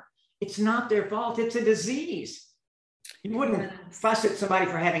remember. It's not their fault. It's a disease. You wouldn't fuss at somebody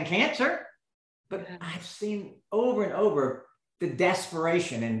for having cancer, but I've seen over and over the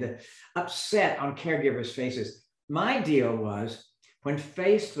desperation and the upset on caregivers' faces. My deal was, when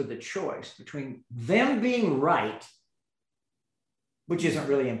faced with the choice between them being right, which isn't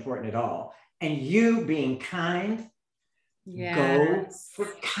really important at all, and you being kind, go for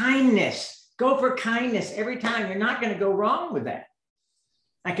kindness. Go for kindness every time. You're not going to go wrong with that.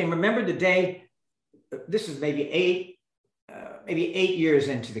 I can remember the day, this is maybe 8 years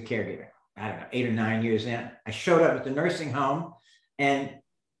into the caregiving. I don't know, 8 or 9 years in. I showed up at the nursing home, and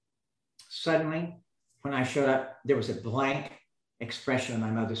suddenly when I showed up, there was a blank expression on my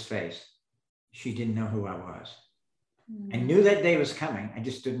mother's face. She didn't know who I was. I knew that day was coming. I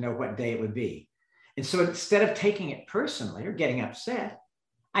just didn't know what day it would be. And so instead of taking it personally or getting upset,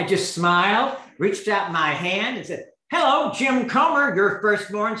 I just smiled, reached out my hand and said, hello, Jim Comer, your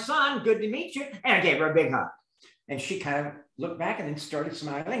firstborn son. Good to meet you. And I gave her a big hug. And she kind of looked back and then started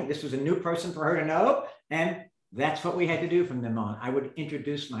smiling. This was a new person for her to know. And that's what we had to do from then on. I would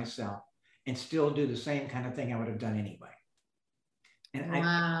introduce myself and still do the same kind of thing I would have done anyway. And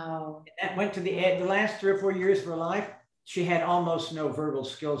that went to the last 3 or 4 years of her life. She had almost no verbal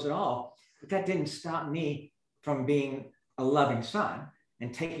skills at all, but that didn't stop me from being a loving son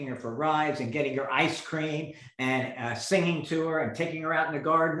and taking her for rides and getting her ice cream and singing to her and taking her out in the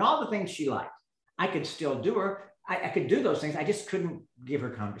garden, all the things she liked. I could still do her. I could do those things. I just couldn't give her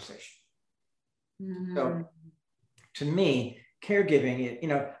conversation. So to me, caregiving,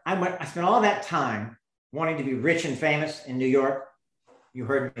 I spent all that time wanting to be rich and famous in New York. You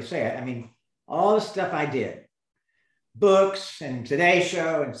heard me say it. I mean, all the stuff I did, books and Today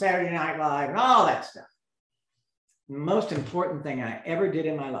Show and Saturday Night Live and all that stuff. The most important thing I ever did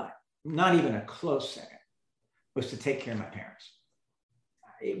in my life, not even a close second, was to take care of my parents.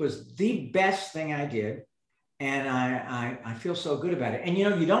 It was the best thing I did. And I feel so good about it. And,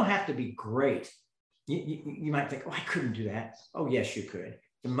 you don't have to be great. You might think, oh, I couldn't do that. Oh, yes, you could.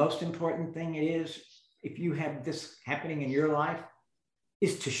 The most important thing is, if you have this happening in your life,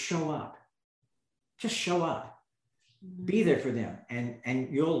 is to show up. Just show up. Be there for them, and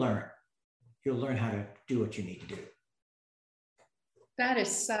you'll learn. You'll learn how to do what you need to do. That is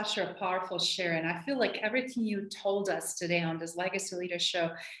such a powerful share. And I feel like everything you told us today on this Legacy Leader Show,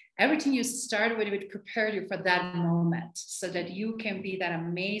 everything you started with, it prepared you for that moment so that you can be that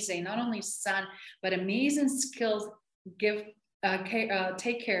amazing, not only son, but amazing skills,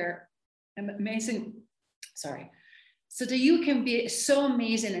 take care, amazing, so that you can be so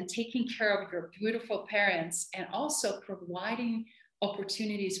amazing and taking care of your beautiful parents and also providing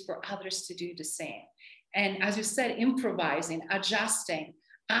opportunities for others to do the same. And as you said, improvising, adjusting,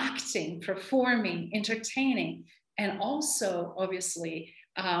 acting, performing, entertaining, and also obviously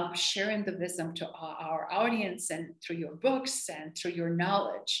sharing the wisdom to our audience and through your books and through your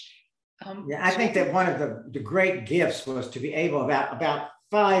knowledge. I think that one of the great gifts was to be able, about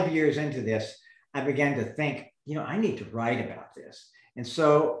 5 years into this, I began to think, I need to write about this. And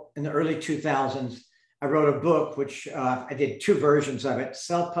so in the early 2000s, I wrote a book, which I did 2 versions of it,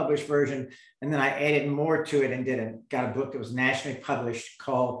 self-published version, and then I added more to it and got a book that was nationally published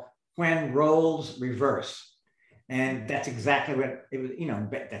called When Roles Reverse. And that's exactly what it was,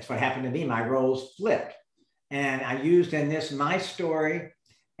 that's what happened to me. My roles flipped. And I used in this my story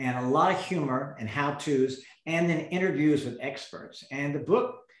and a lot of humor and how-tos, and then interviews with experts. And the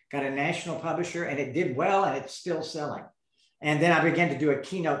book got a national publisher, and it did well, and it's still selling. And then I began to do a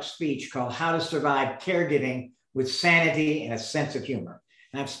keynote speech called How to Survive Caregiving with Sanity and a Sense of Humor.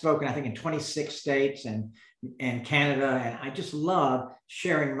 And I've spoken, I think, in 26 states and Canada. And I just love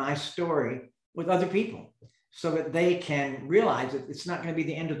sharing my story with other people so that they can realize that it's not going to be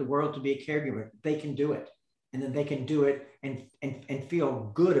the end of the world to be a caregiver. They can do it. And then they can do it and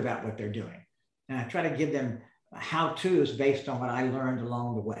feel good about what they're doing. And I try to give them how-tos based on what I learned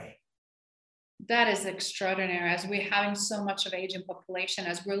along the way. That is extraordinary. As we're having so much of aging population,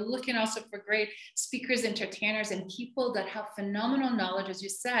 as we're looking also for great speakers, entertainers, and people that have phenomenal knowledge, as you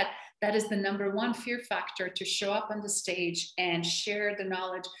said, that is the number one fear factor, to show up on the stage and share the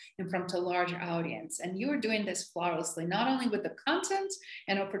knowledge in front of a larger audience. And you are doing this flawlessly, not only with the content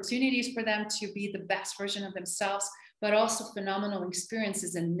and opportunities for them to be the best version of themselves, but also phenomenal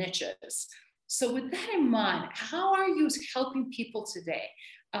experiences and niches. So with that in mind, how are you helping people today?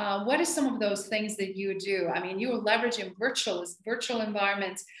 What are some of those things that you do? I mean, you're leveraging virtual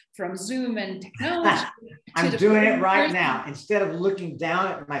environments from Zoom and technology. I'm doing it right now. Instead of looking down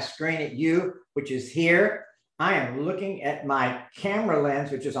at my screen at you, which is here, I am looking at my camera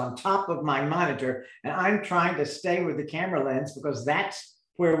lens, which is on top of my monitor. And I'm trying to stay with the camera lens because that's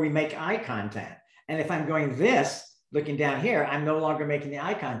where we make eye contact. And if I'm going this, looking down here, I'm no longer making the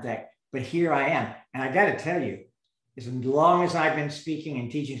eye contact, but here I am. And I got to tell you, as long as I've been speaking and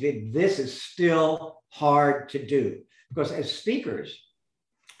teaching, this is still hard to do because as speakers,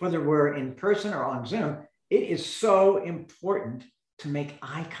 whether we're in person or on Zoom, it is so important to make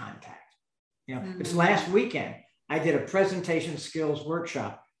eye contact. You know, This last weekend, I did a presentation skills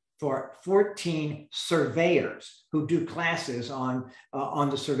workshop for 14 surveyors who do classes on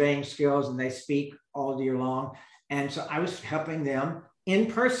the surveying skills, and they speak all year long. And so I was helping them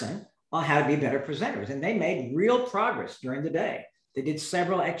in person on how to be better presenters. And they made real progress during the day. They did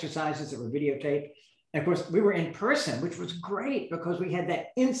several exercises that were videotaped. And of course, we were in person, which was great because we had that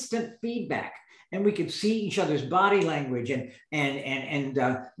instant feedback and we could see each other's body language. And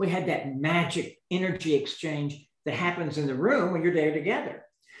we had that magic energy exchange that happens in the room when you're there together.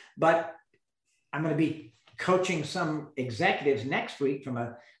 But I'm going to be coaching some executives next week from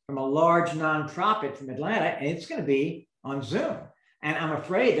a large nonprofit from Atlanta, and it's going to be on Zoom. And I'm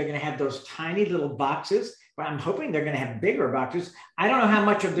afraid they're going to have those tiny little boxes, but I'm hoping they're going to have bigger boxes. I don't know how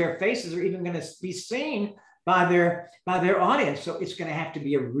much of their faces are even going to be seen by their audience. So it's going to have to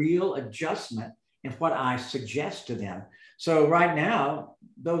be a real adjustment in what I suggest to them. So right now,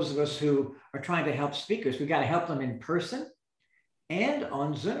 those of us who are trying to help speakers, we got to help them in person and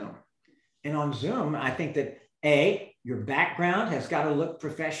on Zoom. And on Zoom, I think that your background has got to look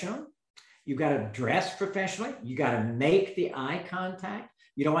professional. You got to dress professionally. You got to make the eye contact.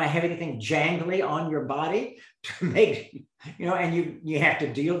 You don't want to have anything jangly on your body to make, and you have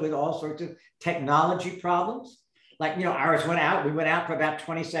to deal with all sorts of technology problems. Like, ours went out. We went out for about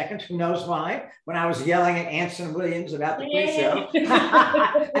 20 seconds. Who knows why? When I was yelling at Anson Williams about the pre-show.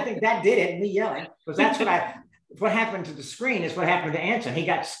 I think that did it, me yelling. Because that's what happened to the screen is what happened to Anson. He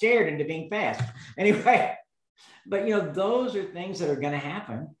got scared into being fast. Anyway, but those are things that are going to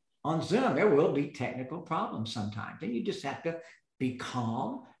happen on Zoom. There will be technical problems sometimes, and you just have to be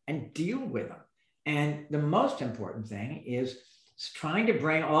calm and deal with them. And the most important thing is trying to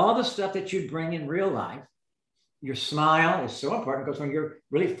bring all the stuff that you bring in real life. Your smile is so important because when you're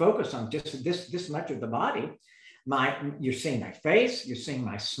really focused on just this much of the body, you're seeing my face, you're seeing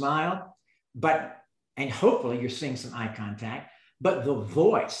my smile, and hopefully you're seeing some eye contact, but the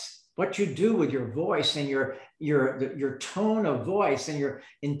voice, what you do with your voice and your tone of voice and your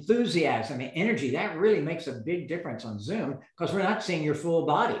enthusiasm and energy, that really makes a big difference on Zoom because we're not seeing your full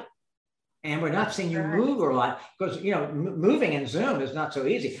body and we're not seeing you move a lot because, moving in Zoom is not so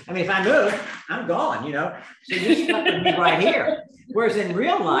easy. I mean, if I move, I'm gone, so you're stuck with me right here. Whereas in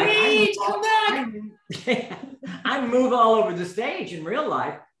real life, I move all over the stage in real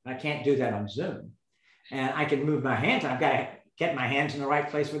life, but I can't do that on Zoom. And I can move my hands. I've got to get my hands in the right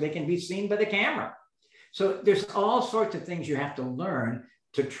place where they can be seen by the camera. So there's all sorts of things you have to learn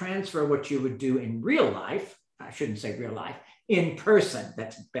to transfer what you would do in real life. I shouldn't say real life, in person.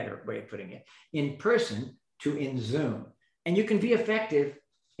 That's a better way of putting it. In person to in Zoom. And you can be effective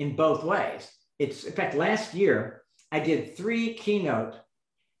in both ways. In fact, last year, I did 3 keynote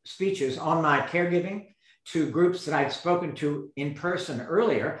speeches on my caregiving to groups that I'd spoken to in person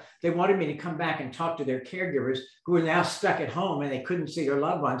earlier. They wanted me to come back and talk to their caregivers who are now stuck at home and they couldn't see their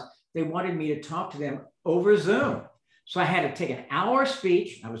loved ones. They wanted me to talk to them over Zoom. So I had to take an hour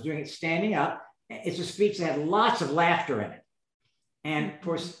speech. I was doing it standing up. It's a speech that had lots of laughter in it. And of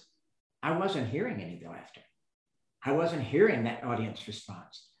course, I wasn't hearing any of the laughter. I wasn't hearing that audience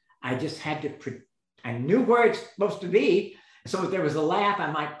response. I just had to, I knew where it's supposed to be. So if there was a laugh,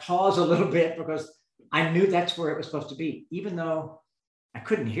 I might pause a little bit because I knew that's where it was supposed to be, even though I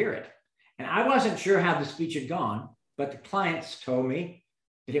couldn't hear it. And I wasn't sure how the speech had gone, but the clients told me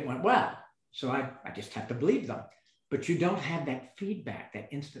that it went well. So I just have to believe them. But you don't have that feedback, that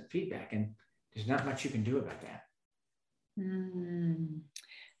instant feedback. And there's not much you can do about that.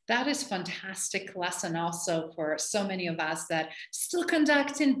 That is fantastic lesson also for so many of us that still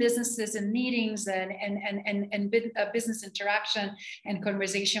conducting businesses and meetings and business interaction and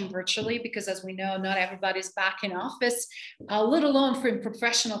conversation virtually, because as we know, not everybody's back in office, let alone for a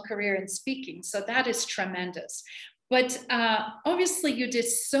professional career in speaking. So that is tremendous. But obviously you did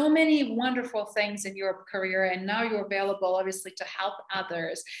so many wonderful things in your career, and now you're available obviously to help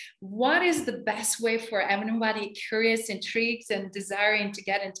others. What is the best way for everybody curious, intrigued, and desiring to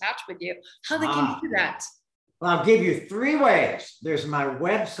get in touch with you? How they can do that? Well, I'll give you 3 ways. There's my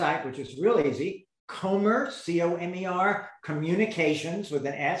website, which is real easy, Comer, C-O-M-E-R, communications with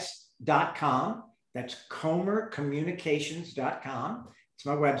an S.com. That's comercommunications.com. It's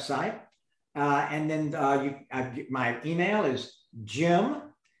my website. And then my email is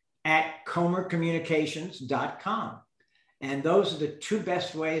jim@comercommunications.com. And those are the 2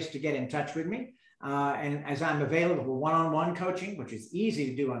 best ways to get in touch with me. And as I'm available for one-on-one coaching, which is easy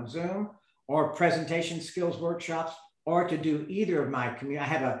to do on Zoom, or presentation skills workshops, or to do either of my, I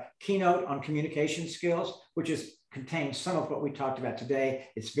have a keynote on communication skills, which contains some of what we talked about today.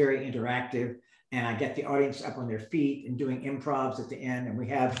 It's very interactive. And I get the audience up on their feet and doing improvs at the end. And we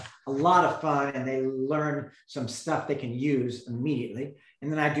have a lot of fun, and they learn some stuff they can use immediately.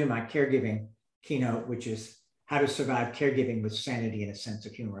 And then I do my caregiving keynote, which is how to survive caregiving with sanity and a sense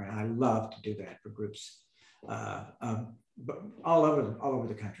of humor. And I love to do that for groups all over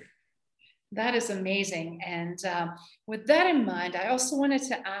the country. That is amazing. And with that in mind, I also wanted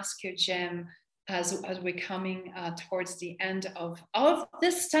to ask you, Jim, as we're coming towards the end of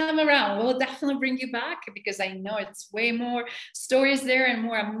this time around, we'll definitely bring you back, because I know it's way more stories there and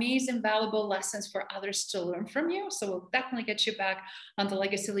more amazing, valuable lessons for others to learn from you. So we'll definitely get you back on the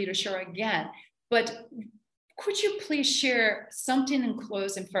Legacy Leader Show again. But could you please share something in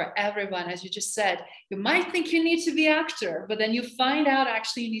closing for everyone? As you just said, you might think you need to be actor, but then you find out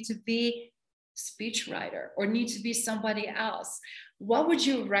actually you need to be speechwriter or need to be somebody else. What would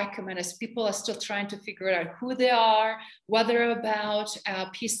you recommend as people are still trying to figure out who they are, what they're about, a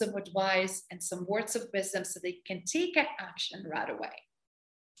piece of advice and some words of wisdom so they can take action right away?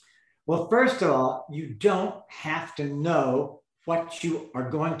 Well, first of all, you don't have to know what you are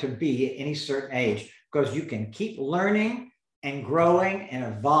going to be at any certain age, because you can keep learning and growing and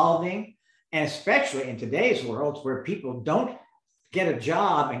evolving. And especially in today's world where people don't get a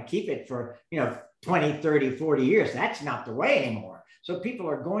job and keep it for 20, 30, 40 years. That's not the way anymore. So people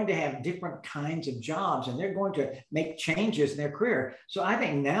are going to have different kinds of jobs, and they're going to make changes in their career. So I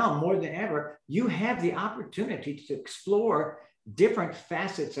think now more than ever, you have the opportunity to explore different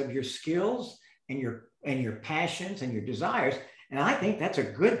facets of your skills and your passions and your desires. And I think that's a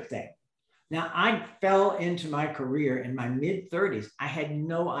good thing. Now, I fell into my career in my mid-30s. I had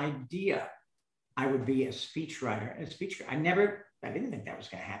no idea I would be a speechwriter and a speaker. I didn't think that was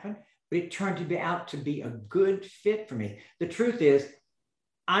going to happen, but it turned out to be a good fit for me. The truth is,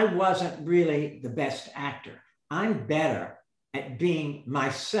 I wasn't really the best actor. I'm better at being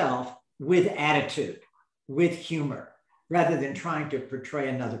myself with attitude, with humor, rather than trying to portray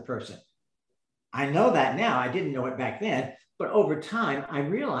another person. I know that now. I didn't know it back then, but over time, I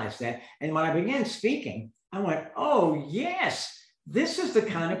realized that. And when I began speaking, I went, oh, yes, this is the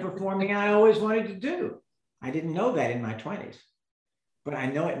kind of performing I always wanted to do. I didn't know that in my 20s. But I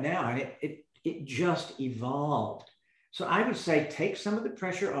know it now, and it just evolved. So I would say take some of the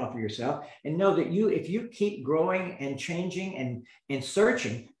pressure off of yourself and know that if you keep growing and changing and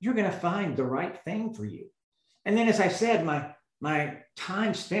searching, you're going to find the right thing for you. And then, as I said, my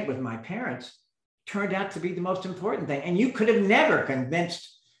time spent with my parents turned out to be the most important thing. And you could have never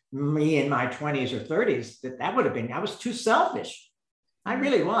convinced me in my 20s or 30s that would have been, I was too selfish. I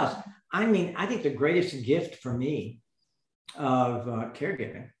really was. I mean, I think the greatest gift for me of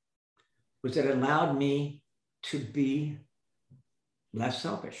caregiving was that it allowed me to be less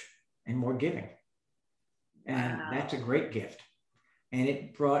selfish and more giving. And that's a great gift. And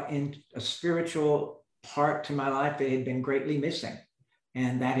it brought in a spiritual part to my life that had been greatly missing.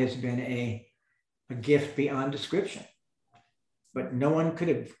 And that has been a gift beyond description. But no one could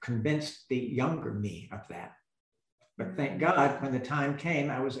have convinced the younger me of that. But thank God, when the time came,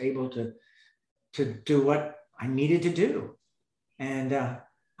 I was able to do what I needed to do. And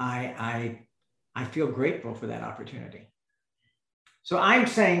I feel grateful for that opportunity. So I'm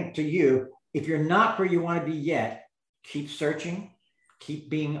saying to you, if you're not where you want to be yet, keep searching, keep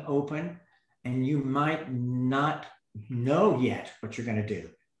being open, and you might not know yet what you're going to do.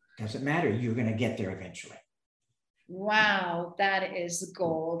 Doesn't matter. You're going to get there eventually. Wow, that is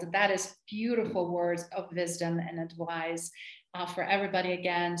gold. That is beautiful words of wisdom and advice for everybody.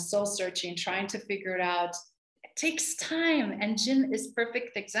 Again, soul searching, trying to figure it out. It takes time, and Jin is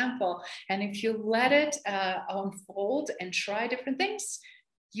perfect example. And if you let it unfold and try different things,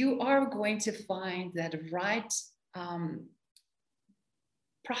 you are going to find that right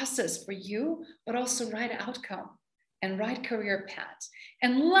process for you, but also right outcome and right career path.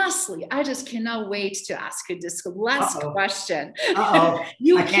 And lastly, I just cannot wait to ask you this last question.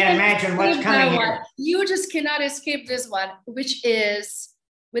 You I can't imagine what's coming here. You just cannot escape this one, which is,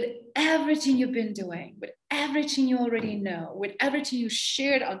 with everything you've been doing, with everything you already know, with everything you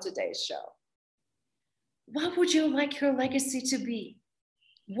shared on today's show, what would you like your legacy to be?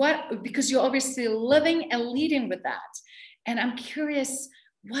 What, because you're obviously living and leading with that. And I'm curious,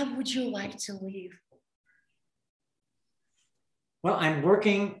 what would you like to leave? Well, I'm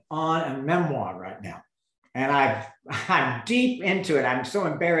working on a memoir right now, and I'm deep into it. I'm so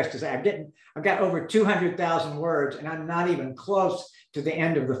embarrassed to say I've got over 200,000 words, and I'm not even close to the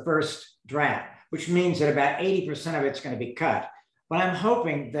end of the first draft, which means that about 80% of it's going to be cut. But I'm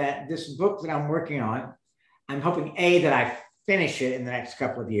hoping that this book that I'm working on, I'm hoping that I finish it in the next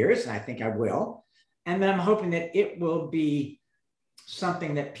couple of years, and I think I will. And then I'm hoping that it will be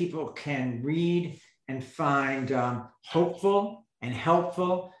something that people can read and find hopeful and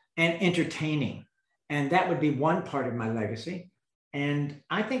helpful and entertaining. And that would be one part of my legacy. And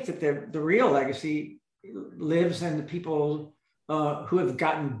I think that the real legacy lives in the people who have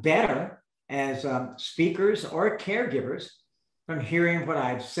gotten better as speakers or caregivers from hearing what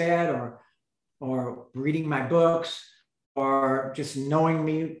I've said or reading my books or just knowing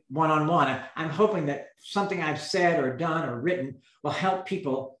me one-on-one. I'm hoping that something I've said or done or written will help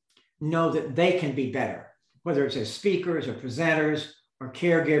people know that they can be better, whether it's as speakers or presenters or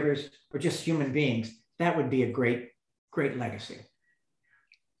caregivers or just human beings. That would be a great, great legacy.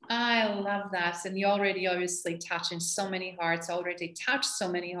 I love that. And you already obviously touching so many hearts, already touched so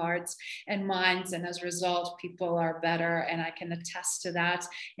many hearts and minds. And as a result, people are better. And I can attest to that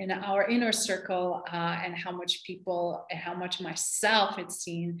in our inner circle and how much people and how much myself had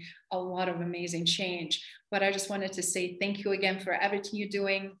seen a lot of amazing change. But I just wanted to say thank you again for everything you're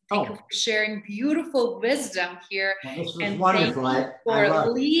doing. Thank you for sharing beautiful wisdom here. Well, this was wonderful. Thank you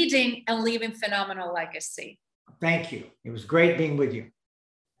for leading and leaving phenomenal legacy. Thank you. It was great being with you.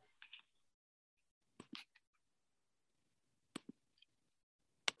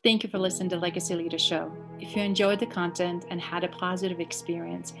 Thank you for listening to Legacy Leader Show. If you enjoyed the content and had a positive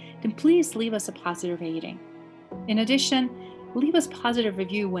experience, then please leave us a positive rating. In addition, leave us a positive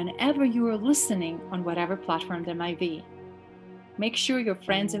review whenever you are listening on whatever platform there might be. Make sure your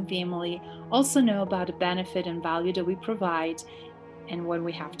friends and family also know about the benefit and value that we provide and what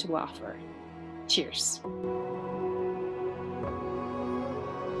we have to offer. Cheers.